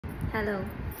Hello.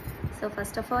 So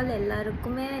first of all,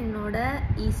 எல்லாருக்குமே என்னோட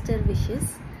Easter wishes.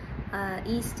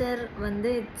 Easter வந்து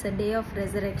it's a day of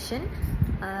resurrection.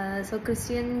 So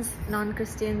Christians நான்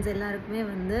Christians எல்லாருக்குமே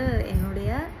வந்து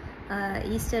என்னுடைய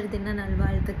ஈஸ்டர் தின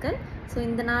நல்வாழ்த்துக்கள். ஸோ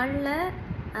இந்த நாளில்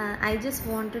I just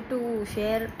wanted to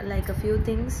share like a few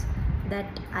things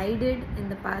that I did in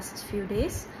the past few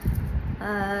days.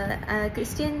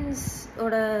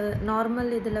 கிறிஸ்டியன்ஸோட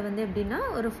normal இதில் வந்து எப்படின்னா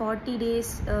ஒரு 40 days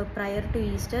prior to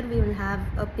Easter we will have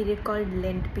a period called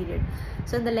Lent period.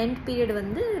 So இந்த Lent period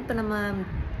வந்து இப்போ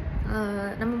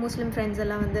நம்ம முஸ்லீம் friends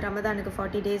எல்லாம் வந்து ரமதானுக்கு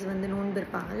 40 days வந்து நோன்பு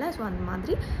இருப்பாங்கல்ல. ஸோ அந்த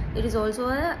மாதிரி it is also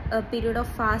a period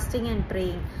of fasting and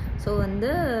praying. So வந்து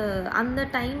அந்த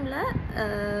டைமில்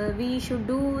we should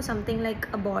do something like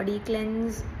a body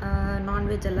cleanse,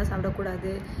 non veg எல்லாம்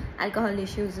சாப்பிடக்கூடாது, ஆல்கஹால்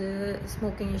இஷ்யூஸு,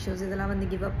 ஸ்மோக்கிங் இஷ்யூஸ் இதெல்லாம் வந்து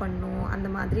கிவ் அப் பண்ணணும். அந்த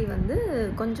மாதிரி வந்து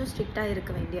கொஞ்சம் ஸ்ட்ரிக்டாக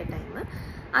இருக்க வேண்டிய டைமு.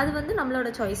 அது வந்து நம்மளோட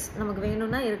சாய்ஸ், நமக்கு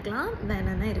வேணும்னா இருக்கலாம்,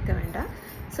 வேணும்னா இருக்க வேண்டாம்.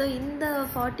 ஸோ இந்த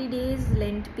 40 days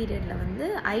லென்ட் பீரியடில் வந்து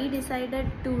I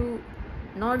decided to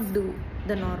not two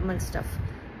the normal stuff.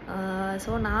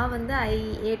 So நான் வந்து ஐ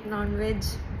ஏட் நான்வெஜ்,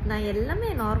 நான் எல்லாமே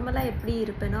நார்மலாக எப்படி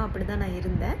இருப்பேனோ அப்படி தான் நான்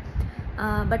இருந்தேன்.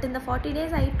 பட் இந்த 40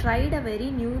 days I tried a very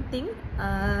new thing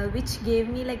which gave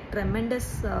me like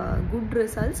tremendous good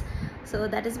results. So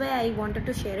that is why I wanted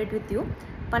to share it with you.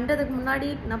 பண்ணுறதுக்கு முன்னாடி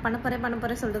நான் பண்ண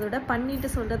போகிறேன் சொல்கிறத விட பண்ணிட்டு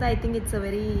சொல்கிறது I think it's a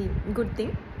very good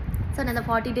thing. So நான் இந்த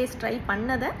 40 days ட்ரை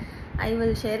பண்ணதை I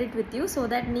will share it with you so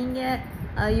that நீங்கள்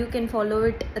you can follow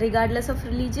it regardless of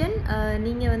religion.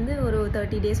 நீங்கள் வந்து ஒரு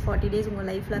 30 days 40 days உங்கள்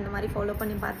லைஃப்பில் அந்த மாதிரி ஃபாலோ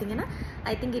பண்ணி பார்த்தீங்கன்னா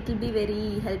I think it will be very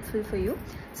helpful for you.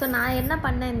 So நான் என்ன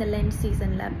பண்ணேன் இந்த லென்ட்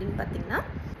சீசனில் அப்படின்னு பார்த்தீங்கன்னா,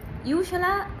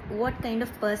 யூஸ்வலாக what kind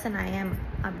of person I ஆம்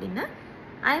அப்படின்னா,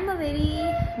 I am a very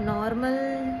normal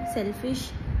selfish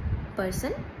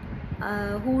person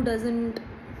who doesn't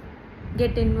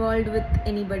get involved with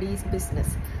anybody's business.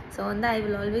 So வந்து I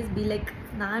will always be like,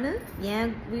 நான்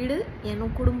என் வீடு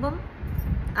என் குடும்பம்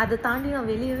அதை தாண்டி நான்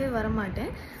வெளியவே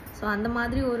வரமாட்டேன். ஸோ அந்த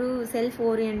மாதிரி ஒரு செல்ஃப்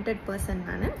ஓரியன்ட் பர்சன்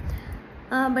நான்.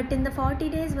 பட் இந்த 40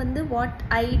 days வந்து what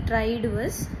I dried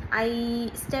was I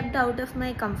stepped out of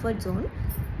my comfort zone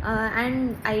and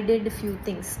I did few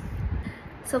things.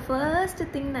 So first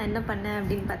thing நான் என்ன பண்ணேன்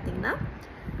அப்படின்னு பார்த்தீங்கன்னா,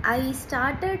 I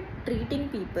started treating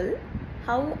people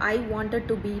how I wanted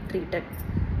to be treated.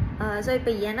 So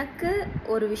இப்போ எனக்கு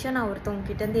ஒரு விஷயம் நான்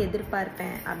ஒருத்தவங்ககிட்டேருந்து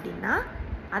எதிர்பார்ப்பேன் அப்படின்னா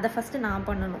அதை ஃபஸ்ட்டு நான்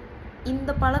பண்ணணும்.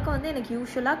 இந்த பழக்கம் வந்து எனக்கு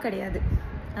யூஸ்வலாக கிடையாது.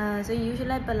 ஸோ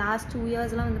யூஸ்வலாக இப்போ லாஸ்ட் 2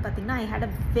 yearsலாம் வந்து பார்த்திங்கன்னா ஐ had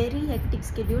a very hectic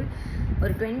schedule.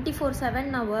 ஒரு 24/7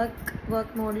 நான்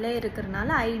ஒர்க் மோட்லேயே இருக்கிறனால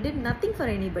I did nothing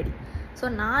for anybody. So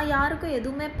நான் யாருக்கும்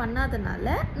எதுவுமே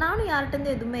பண்ணாதனால நானும்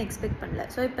யார்கிட்டேருந்து எதுவுமே எக்ஸ்பெக்ட் பண்ணல.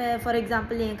 ஸோ இப்போ ஃபார்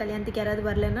எக்ஸாம்பிள் என் கல்யாணத்துக்கு யாராவது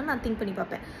வரலன்னா நான் திங்க் பண்ணி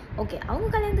பார்ப்பேன், ஓகே அவங்க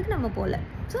கல்யாணத்துக்கு நம்ம போகல,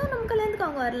 ஸோ நம்ம கல்யாணத்துக்கு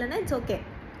அவங்க வரலன்னா it's okay,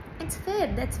 it's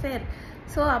fair, that's fair.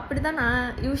 So அப்படி தான் நான்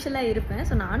யூஸ்வலாக இருப்பேன்.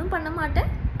 ஸோ நானும் பண்ண மாட்டேன்,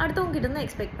 அடுத்தவங்ககிட்ட தான்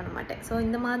எக்ஸ்பெக்ட் பண்ண மாட்டேன். ஸோ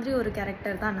இந்த மாதிரி ஒரு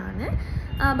கேரக்டர் தான் நான்.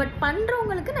 பட்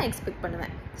பண்ணுறவங்களுக்கு நான் எக்ஸ்பெக்ட்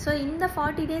பண்ணுவேன். ஸோ இந்த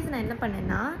 40 days நான் என்ன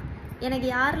பண்ணேன்னா, எனக்கு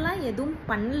யாரெல்லாம் எதுவும்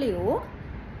பண்ணலையோ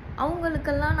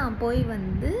அவங்களுக்கெல்லாம் நான் போய்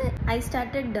வந்து I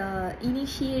started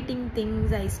initiating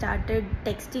things, I started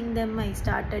texting them, I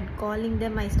started calling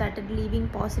them, I started leaving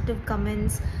positive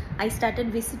comments, I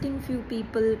started visiting few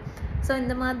people. So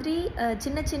இந்த மாதிரி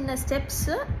சின்ன சின்ன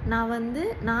ஸ்டெப்ஸு நான் வந்து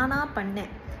நானாக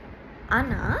பண்ணேன்.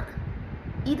 ஆனால்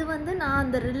இது வந்து நான்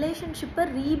அந்த ரிலேஷன்ஷிப்பை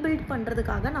ரீபில்ட்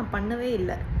பண்ணுறதுக்காக நான் பண்ணவே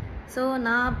இல்லை. ஸோ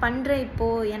நான் பண்ணுறேன்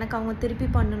இப்போது எனக்கு அவங்க திருப்பி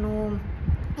பண்ணணும்,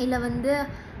 இல்லை வந்து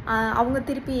அவங்க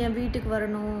திருப்பி என் வீட்டுக்கு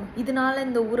வரணும், இதனால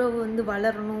இந்த உறவு வந்து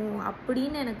வளரணும்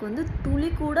அப்படின்னு எனக்கு வந்து துளி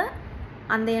கூட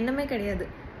அந்த எண்ணமே கிடையாது.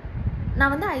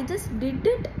 நான் வந்து I just did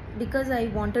it because I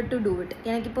wanted to do it.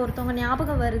 எனக்கு இப்போ ஒருத்தவங்க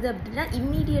ஞாபகம் வருது அப்படின்னா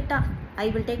இம்மீடியட்டாக I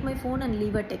will take my phone and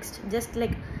leave a text just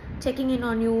like checking in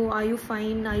on you, are you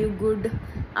fine, are you good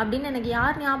அப்படின்னு எனக்கு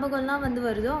யார் ஞாபகம்லாம் வந்து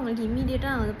வருதோ அவங்களுக்கு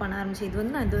இம்மீடியட்டாக நான் வந்து பண்ண ஆரம்பிச்சேன். இது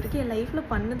வந்து நான் இது வரைக்கும் என் லைஃப்பில்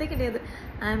பண்ணதே கிடையாது.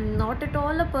 I am not at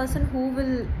all a person who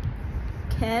will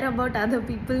care about other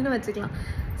பீப்புள்னு வச்சுக்கலாம்.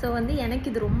 ஸோ வந்து எனக்கு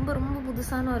இது ரொம்ப ரொம்ப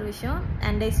புதுசான ஒரு விஷயம்.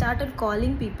 And I started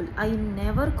calling people. I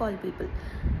never call people.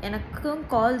 எனக்கும்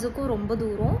கால்ஸுக்கும் ரொம்ப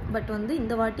தூரம். பட் வந்து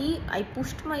இந்த வாட்டி ஐ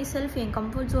pushed my self, N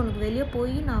comfort ஜோனுக்கு வெளியே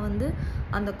போய் நான் வந்து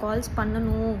அந்த கால்ஸ்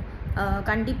பண்ணணும்.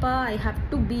 கண்டிப்பாக I have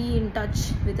to be in touch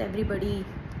with everybody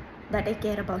that I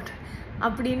care about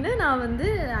அப்படின்னு நான் வந்து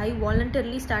ஐ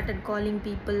voluntarily started calling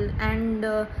people. And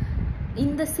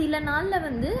இந்த சில நாளில்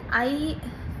வந்து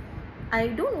I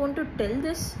don't want to tell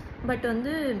this, but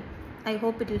வந்து I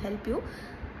hope it will help you.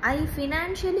 I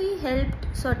financially helped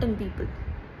certain people.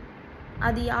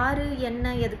 அது யார்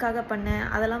என்ன எதுக்காக பண்ணேன்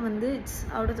அதெல்லாம் வந்து it's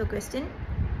out of the question.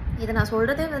 இதை நான்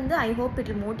சொல்கிறதே வந்து I hope it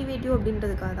will motivate you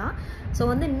அப்படின்றதுக்காக தான். ஸோ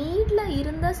வந்து நீடில்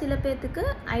இருந்த சில பேர்த்துக்கு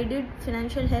I did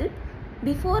financial help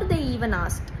before they even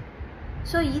asked.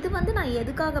 So இது வந்து நான்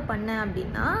எதுக்காக பண்ணேன்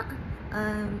அப்படின்னா,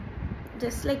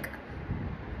 just like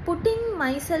putting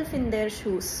my self in there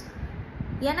shoes.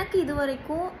 எனக்கு இது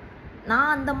வரைக்கும்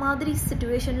நான் அந்த மாதிரி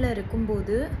சிச்சுவேஷனில்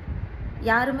இருக்கும்போது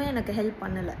யாருமே எனக்கு ஹெல்ப்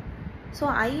பண்ணலை. So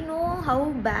I know how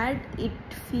bad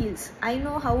it feels, I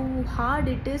know how heart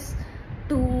it is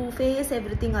to face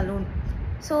every thing alone.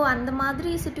 So அந்த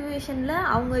மாதிரி சிச்சுவேஷனில்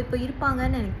அவங்க இப்போ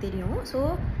இருப்பாங்கன்னு எனக்கு தெரியும். So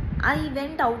I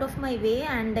went out of my way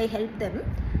and I help them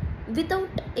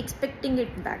without expecting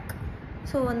it back.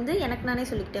 So வந்து எனக்கு நானே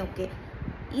சொல்லிக்கிட்டேன், ஓகே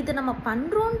இது நம்ம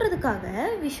பண்ணுறோன்றதுக்காக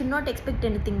we should not expect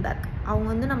any thing back. அவங்க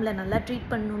வந்து நம்மளை நல்லா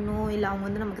ட்ரீட் பண்ணணும், இல்லை அவங்க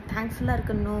வந்து நமக்கு தேங்க்ஃபுல்லாக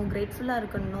இருக்கணும், கிரேட்ஃபுல்லாக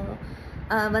இருக்கணும்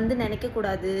வந்து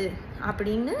நினைக்கக்கூடாது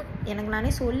அப்படின்னு எனக்கு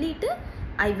நானே சொல்லிவிட்டு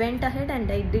I went ahead and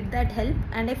I did that help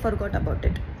and I forgot about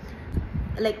it.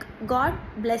 Like God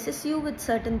blesses you with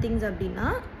certain things அப்படின்னா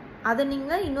அதை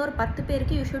நீங்கள் இன்னொரு 10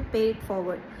 பேருக்கு you should pay it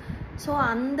forward. So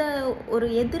அந்த ஒரு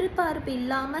எதிர்பார்ப்பு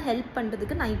இல்லாமல் ஹெல்ப்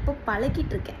பண்ணுறதுக்கு நான் இப்போ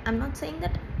பழகிட்டு இருக்கேன். I'm not saying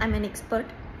that I'm an expert,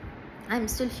 I'm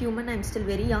still human, I'm still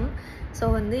very young. So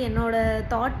வந்து என்னோடய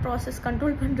தாட் ப்ராசஸ்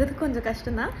கண்ட்ரோல் பண்ணுறது கொஞ்சம்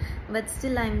கஷ்டம்தான். But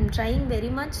still I'm trying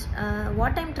very much.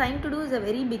 What I'm trying to two is a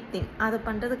very big thing. அதை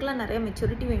பண்ணுறதுக்குலாம் நிறைய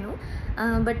maturity வேணும்.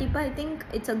 But இப்போ I think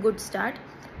it's a good start.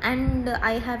 And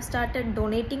I have started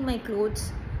donating my clothes.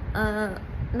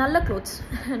 நல்ல clothes,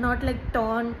 not like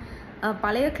Don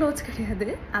பழைய clothes கிடையாது.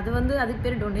 அது வந்து அதுக்கு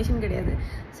பேர் டொனேஷன் கிடையாது.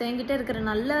 ஸோ என்கிட்ட இருக்கிற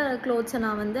நல்ல க்ளோத்ஸை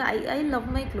நான் வந்து I love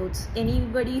my clothes.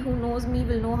 Anybody who knows me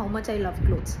will know how much I love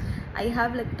clothes. I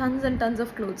have like tons and tons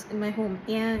of clothes in my home.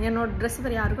 என்னோட ட்ரெஸ்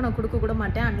வேறு யாருக்கும் நான் கொடுக்க கூட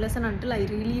மாட்டேன் unless and until I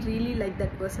really like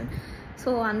that person.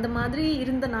 So அந்த மாதிரி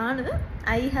இருந்த நான்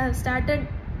I have started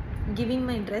giving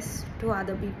my dress to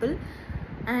other people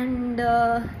and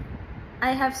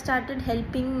I have started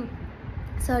helping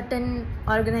certain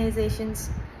organizations.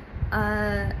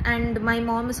 And my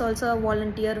mom is also a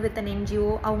volunteer with an NGO.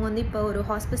 அவங்க வந்து இப்போ ஒரு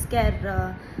hospice care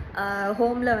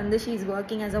ஹோமில் வந்து she is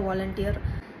working as a volunteer.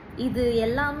 இது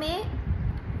எல்லாமே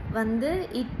வந்து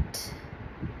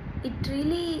it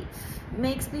really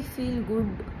makes me feel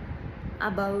good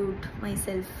about my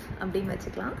self அப்படின்னு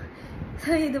வச்சுக்கலாம்.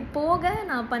 ஸோ இது போக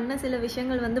நான் பண்ண சில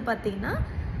விஷயங்கள் வந்து பார்த்திங்கன்னா,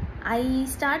 I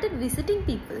started visiting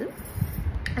people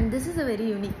and this is a very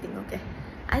unique thing. Okay,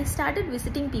 I started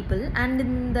visiting people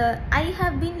and I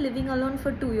have been living alone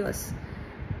for 2 years.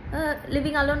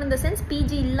 Living alone in the sense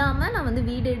PG இல்லாமல் நான் வந்து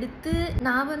வீடு எடுத்து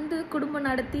நான் வந்து குடும்பம்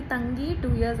நடத்தி தங்கி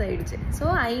 2 years ஆயிடுச்சு. So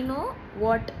I know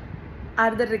what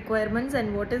are the requirements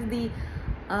and what is the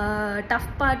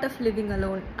tough part of living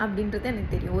alone அப்படின்றது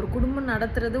எனக்கு தெரியும். ஒரு குடும்பம்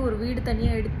நடத்துறது, ஒரு வீடு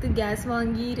தனியாக எடுத்து கேஸ்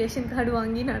வாங்கி ரேஷன் கார்டு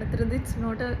வாங்கி நடத்துறது, it's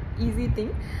not a easy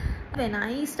thing. When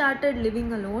I started living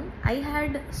alone, I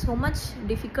had so much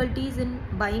difficulties in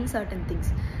buying certain things.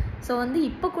 So வந்து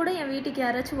இப்போ கூட என் வீட்டுக்கு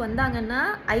யாராச்சும் வந்தாங்கன்னா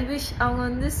ஐ விஷ் அவங்க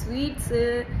வந்து ஸ்வீட்ஸு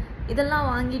இதெல்லாம்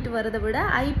வாங்கிட்டு வரதை விட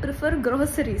I prefer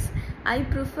groceries, I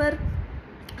prefer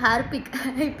ஹேர்பிக்,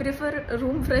 I prefer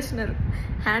room freshener,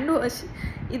 hand wash.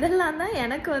 இதெல்லாம் தான்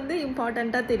எனக்கு வந்து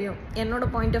இம்பார்ட்டண்ட்டாக தெரியும் என்னோட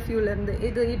point of வியூலேருந்து.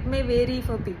 It may vary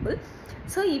for people.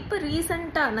 So இப்போ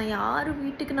ரீசெண்டாக நான் யார்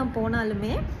வீட்டுக்கு நான்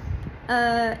போனாலுமே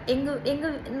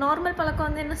எங்கள் நார்மல் பழக்கம்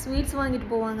வந்து என்ன ஸ்வீட்ஸ் வாங்கிட்டு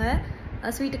போவாங்க,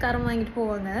 ஸ்வீட்டு காரம் வாங்கிட்டு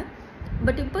போவாங்க.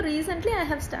 பட் இப்போ recently I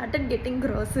have started getting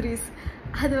groceries.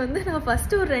 அது வந்து நான்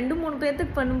ஃபஸ்ட்டு ஒரு 2-3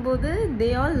 பேர்த்துக்கு பண்ணும்போது they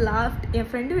all loft. N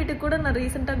friend வீட்டுக்கு கூட நான்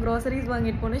ரீசெண்டாக க்ராசரிஸ்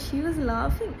வாங்கிட்டு போனேன். ஷி வாஸ்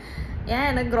லாஃபிங், ஏன்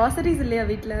எனக்கு க்ராசரிஸ் இல்லையா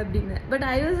வீட்டில் அப்படின்னு. பட்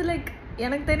ஐ வாஸ் லைக்,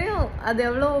 எனக்கு தெரியும் அது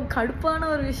எவ்வளோ கடுப்பான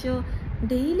ஒரு விஷயம்.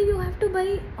 Daily you have to by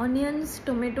onions,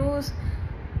 tomatoes,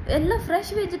 எல்லாம்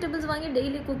ஃப்ரெஷ் வெஜிடபிள்ஸ் வாங்கி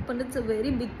டெய்லி குக் பண்ணுறது it's a very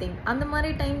big thing. அந்த மாதிரி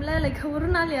டைமில் லைக் ஒரு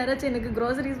நாள் யாராச்சும் எனக்கு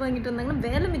க்ராசரிஸ் வாங்கிட்டு வந்தாங்கன்னா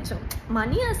வேலை மிச்சம்.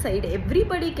 மணி அசைடு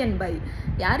எவ்ரிபடி கேன் பை.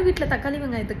 யார் வீட்டில் தக்காளி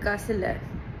வெங்காயத்துக்கு காசு இல்லை.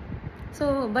 ஸோ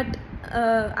பட்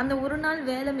அந்த ஒரு நாள்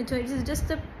வேலை மிச்சம். It's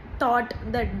just a thought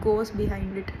that cos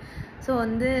behind it. So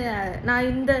வந்து நான்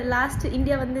இந்த லாஸ்ட்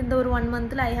இந்தியா வந்து இந்த ஒரு 1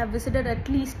 monthல I have visited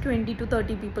at least 20 to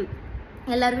 30 people.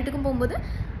 எல்லார் வீட்டுக்கும் போகும்போது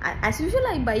as usual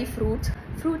I by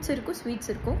fruits இருக்கும்,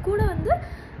 ஸ்வீட்ஸ் இருக்கும், கூட வந்து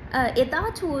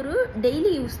ஏதாச்சும் ஒரு டெய்லி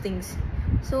யூஸ் திங்ஸ்.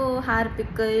 ஸோ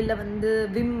ஹேர்பிக்கு இல்லை வந்து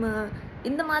விம்மு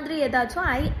இந்த மாதிரி ஏதாச்சும்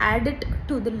ஐ add it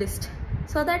to the list.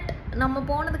 So that நம்ம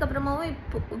போனதுக்கப்புறமாவும்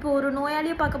இப்போ ஒரு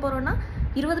நோயாளியை பார்க்க போகிறோன்னா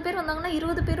 20 பேர் வந்தாங்கன்னா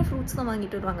 20 பேரும் ஃப்ரூட்ஸ் தான்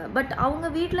வாங்கிட்டு வருவாங்க. பட் அவங்க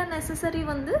வீட்டில் நெசசரி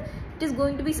வந்து it is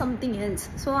going to be something else.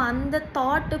 So அந்த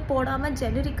தாட்டு போடாமல்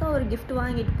ஜெனரிக்காக ஒரு கிஃப்ட்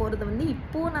வாங்கிட்டு போகிறது வந்து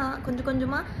இப்போது நான் கொஞ்சம்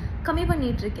கொஞ்சமாக கம்மி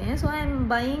பண்ணிகிட்ருக்கேன். So I am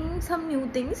buying some new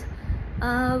things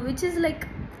which is like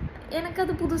எனக்கு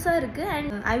அது புதுசாக இருக்குது.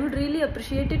 And I would really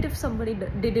appreciate it if somebody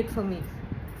did it for me.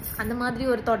 அந்த மாதிரி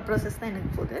ஒரு தாட் ப்ராசஸ் தான்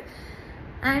எனக்கு போகுது.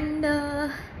 And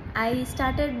I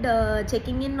started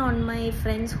checking in on my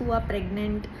friends who are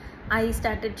pregnant. I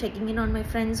started checking in on my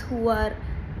friends who are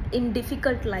in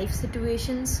difficult life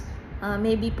situations,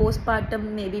 maybe postpartum,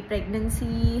 maybe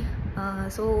pregnancy.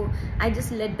 So I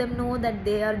just let them know that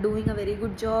they are doing a very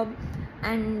good job,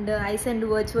 and I send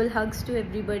virtual hugs to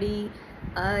everybody.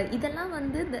 இதெல்லாம்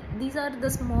வந்து these are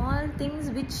the small things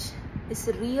which is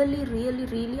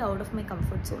really out of my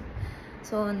comfort zone.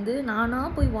 So வந்து நானாக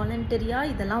போய்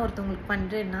வாலண்டரியாக இதெல்லாம் ஒருத்தவங்களுக்கு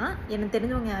பண்ணுறேன்னா எனக்கு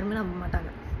தெரிஞ்சவங்க யாருமே நம்ப மாட்டாங்க,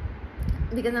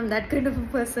 because I'm that kind of a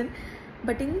person.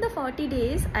 But in the 40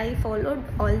 days I followed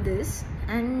all this,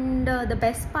 and the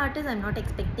best part is I'm not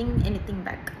expecting anything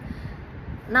back.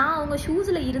 நான் அவங்க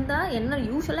ஷூஸில் இருந்தால் என்ன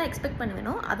யூஸ்வலாக எக்ஸ்பெக்ட்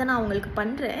பண்ணுவேனோ அதை நான் அவங்களுக்கு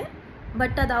பண்ணுறேன்.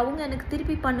 பட் அது அவங்க எனக்கு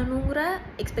திருப்பி பண்ணணுங்கிற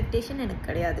எக்ஸ்பெக்டேஷன் எனக்கு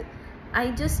கிடையாது. I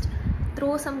just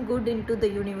throw some good into the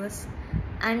universe,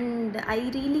 and I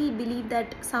really believe that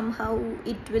somehow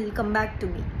it will come back to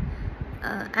me.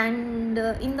 And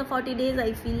in the 40 days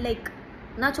I feel like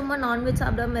நான் சும்மா நான்வெஜ்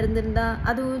சாப்பிடாமல் இருந்திருந்தா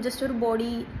அது ஜஸ்ட் ஒரு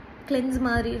பாடி கிளென்ஸ்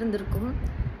மாதிரி இருந்திருக்கும்.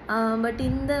 பட்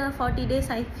இந்த 40 days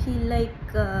I feel like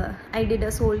I did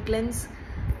a soul cleanse.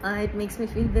 It makes me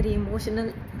feel very emotional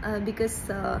because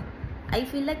I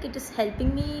feel like it is helping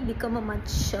me become a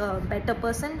much better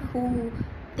person who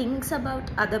thinks about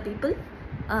other people.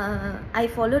 I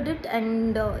followed it,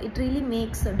 and it really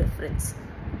makes a difference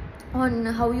on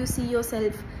how you see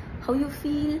yourself, how you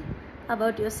feel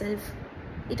about yourself.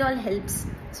 It all helps.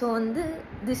 So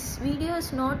this video is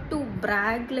not to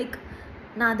brag like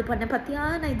na adu panna pathiya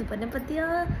na idu panna pathiya.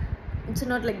 It's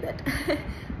not like that.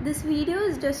 This video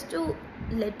is just to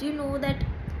let you know that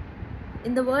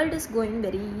in the world is going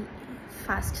very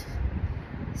fast.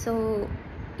 So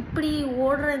இப்படி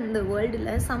ஓடுற இந்த வேர்ல்டில்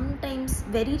sometimes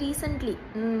very recently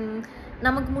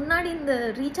நமக்கு முன்னாடி இந்த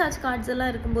recharge cards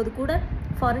எல்லாம் இருக்கும்போது கூட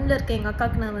ஃபாரினில் இருக்க எங்கள்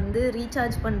அக்காவுக்கு நான் வந்து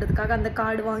ரீசார்ஜ் பண்ணுறதுக்காக அந்த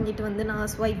கார்டு வாங்கிட்டு வந்து நான்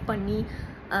ஸ்வைப் பண்ணி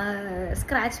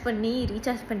ஸ்க்ராட்ச் பண்ணி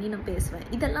ரீசார்ஜ் பண்ணி நான் பேசுவேன்.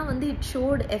 இதெல்லாம் வந்து இட்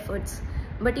ஷோட் எஃபர்ட்ஸ்.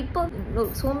 பட் இப்போ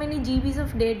so many ஜிபிஸ்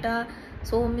of data,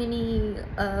 so many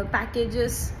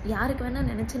packages, யாருக்கு வேணால்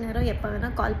நினச்ச நேரம் எப்போ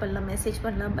வேணால் கால் பண்ணலாம், மெசேஜ்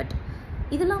பண்ணலாம். பட்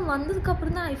இதெல்லாம்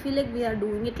வந்ததுக்கப்புறம் தான் I feel like we are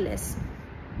doing it less.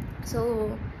 So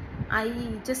I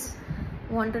just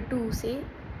wanted to say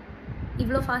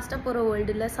இவ்வளோ ஃபாஸ்ட்டாக போகிற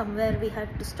வேர்ல்டில் somewhere we had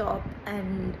to stop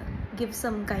and give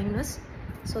some kindness,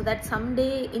 so that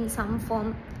someday in some form,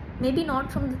 maybe not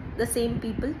from the same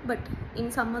people, but in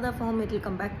some other form it will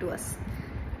come back to us.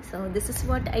 So this is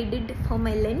what I did for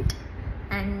my Lent,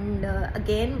 and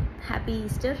again happy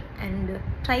Easter, and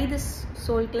try this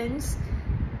soul cleanse.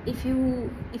 If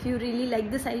you really like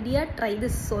this idea, try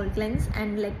this soul cleanse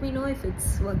and let me know if it's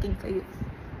working for you.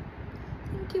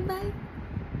 Thank you, bye.